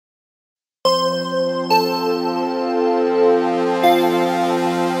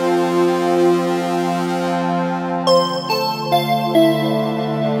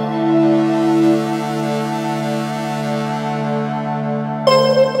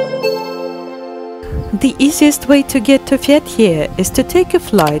The easiest way to get to Fethiye is to take a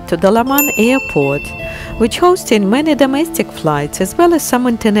flight to Dalaman Airport, which hosts many domestic flights as well as some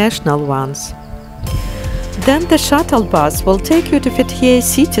international ones. Then the shuttle bus will take you to Fethiye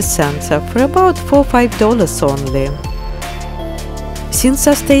city center for about $4–5 only. Since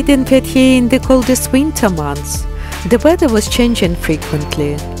I stayed in Fethiye in the coldest winter months, the weather was changing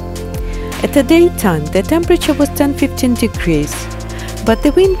frequently. At the daytime, the temperature was 10–15 degrees, but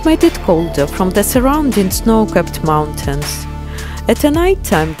the wind made it colder from the surrounding snow-capped mountains. At the night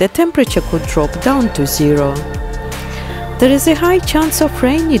time, the temperature could drop down to 0. There is a high chance of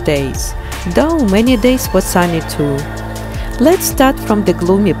rainy days, though many days were sunny too. Let's start from the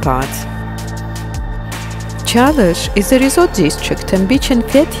gloomy part. Calis is a resort district and beach in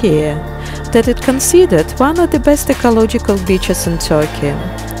Fethiye that is considered one of the best ecological beaches in Turkey.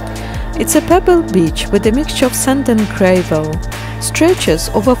 It's a pebble beach with a mixture of sand and gravel, stretches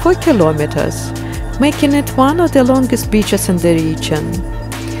over 4 kilometers, making it one of the longest beaches in the region.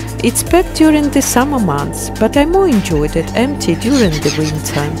 It's packed during the summer months, but I more enjoyed it empty during the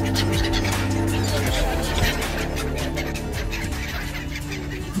winter.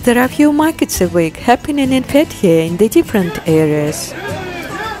 There are few markets a week happening in Fethiye in the different areas.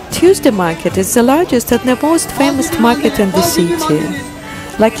 Tuesday market is the largest and the most famous market in the city.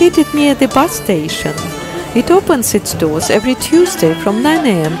 Located near the bus station, it opens its doors every Tuesday from 9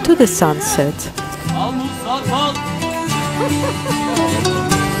 AM to the sunset.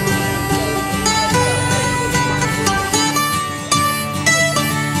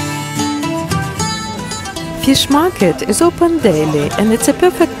 Fish market is open daily and it's a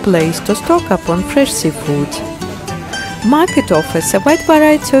perfect place to stock up on fresh seafood. Market offers a wide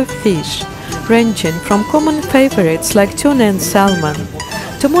variety of fish, ranging from common favorites like tuna and salmon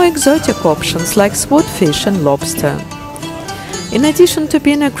to more exotic options like swordfish and lobster. In addition to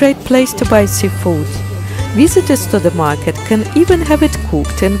being a great place to buy seafood, visitors to the market can even have it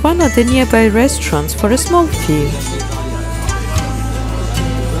cooked in one of the nearby restaurants for a small fee.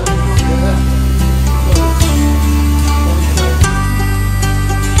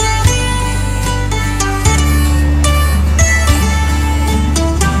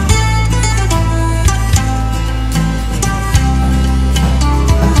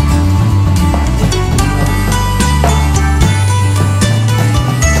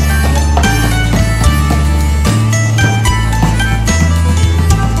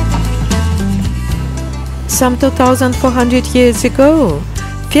 Some 2,400 years ago,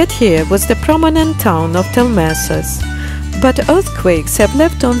 Fethiye was the prominent town of Telmessos, but earthquakes have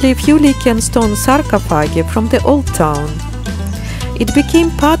left only a few Lycian stone sarcophagi from the old town. It became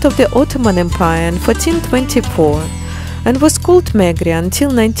part of the Ottoman Empire in 1424 and was called Megri until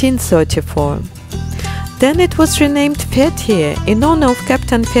 1934. Then it was renamed Fethiye in honor of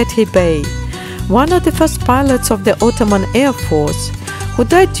Captain Fethiye Bey, one of the first pilots of the Ottoman Air Force, who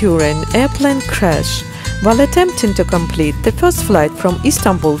died during an airplane crash while attempting to complete the first flight from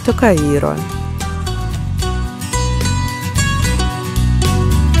Istanbul to Cairo.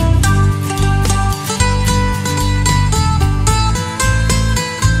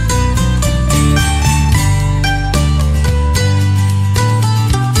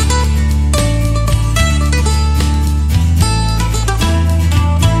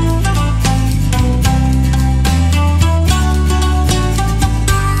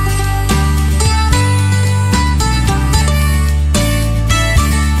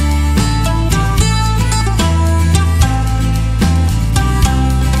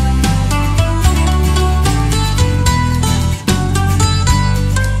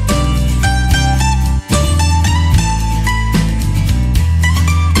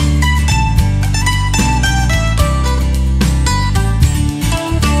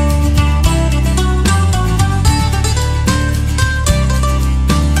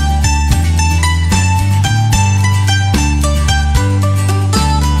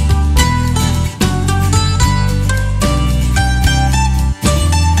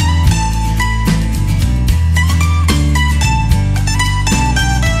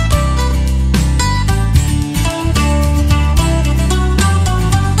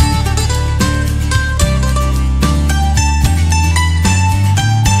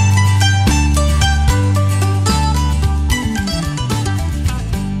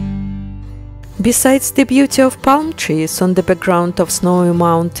 Besides the beauty of palm trees on the background of snowy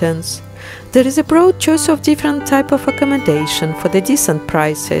mountains, there is a broad choice of different type of accommodation for the decent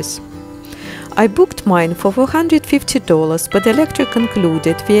prices. I booked mine for $450 with electric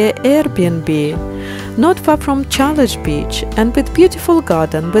included via Airbnb, not far from Calis Beach and with beautiful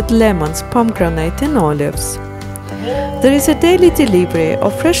garden with lemons, pomegranate and olives. There is a daily delivery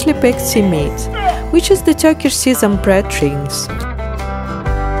of freshly baked sea meat, which is the Turkish seasoned bread drinks.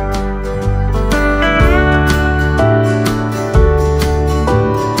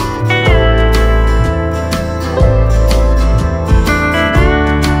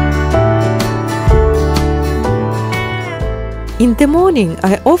 In the morning,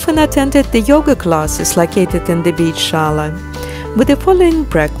 I often attended the yoga classes located in the beach shala, with the following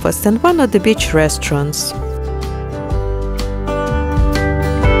breakfast and one of the beach restaurants.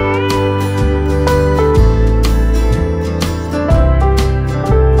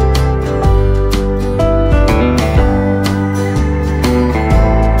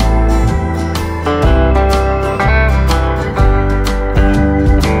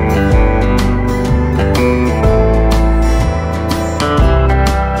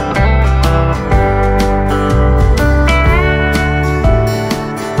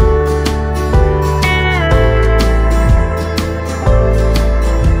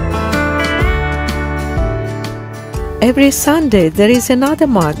 Every Sunday there is another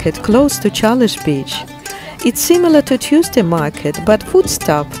market close to Calis Beach. It's similar to Tuesday market, but food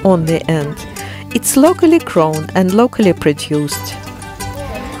stuff on the end. It's locally grown and locally produced.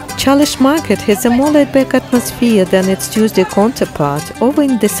 Calis market has a more laid-back atmosphere than its Tuesday counterpart over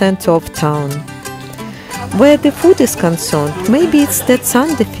in the center of town. Where the food is concerned, maybe it's that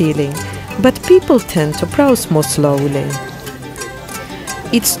Sunday feeling, but people tend to browse more slowly.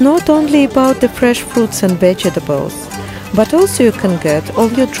 It's not only about the fresh fruits and vegetables, but also you can get all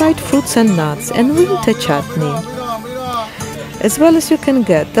your dried fruits and nuts and winter chutney. As well as you can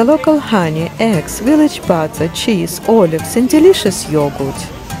get the local honey, eggs, village butter, cheese, olives and delicious yogurt.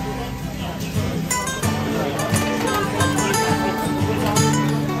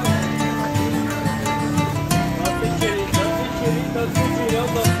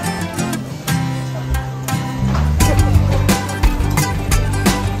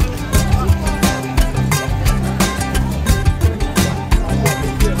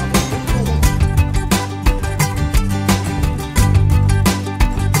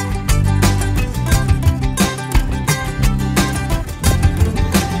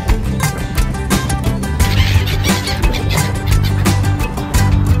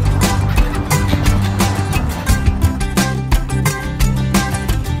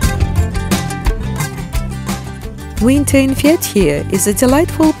 Winter in Fethiye is a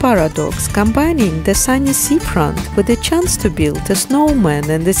delightful paradox, combining the sunny seafront with a chance to build a snowman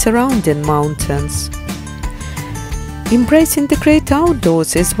in the surrounding mountains. Embracing the great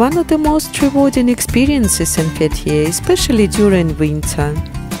outdoors is one of the most rewarding experiences in Fethiye, especially during winter.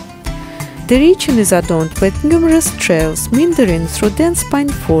 The region is adorned with numerous trails meandering through dense pine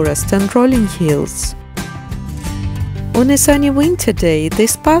forest and rolling hills. On a sunny winter day,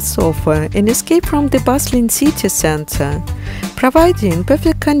 these paths offer an escape from the bustling city center, providing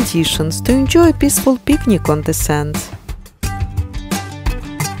perfect conditions to enjoy a peaceful picnic on the sand.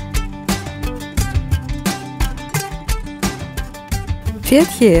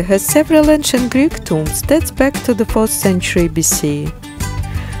 Fethiye has several ancient Greek tombs dating back to the 4th century BC.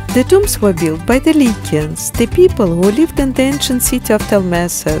 The tombs were built by the Lycians, the people who lived in the ancient city of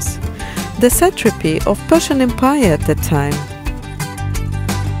Telmessos, the satrapy of Persian Empire at the time.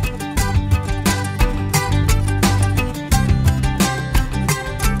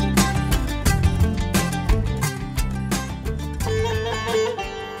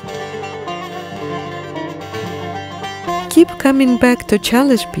 Keep coming back to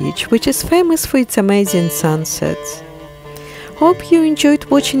Calis Beach, which is famous for its amazing sunsets. Hope you enjoyed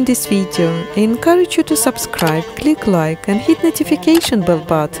watching this video. I encourage you to subscribe, click like and hit notification bell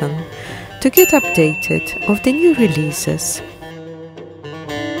button to get updated of the new releases.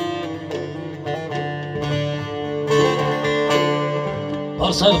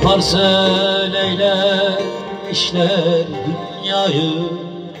 Parsel parsel eyler işler dünyayı,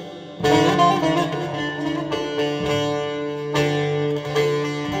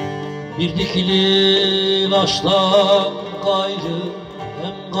 bir dikili baştan gayrı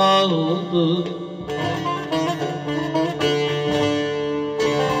hem kaldı.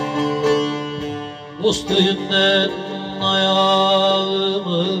 Dost düğünden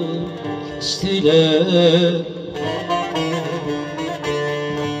ayağımı kestiler.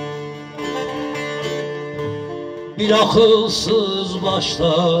 Bir akılsız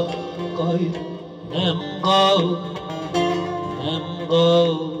başta gayrı hem kal, hem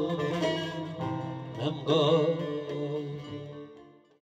kal, hem kal.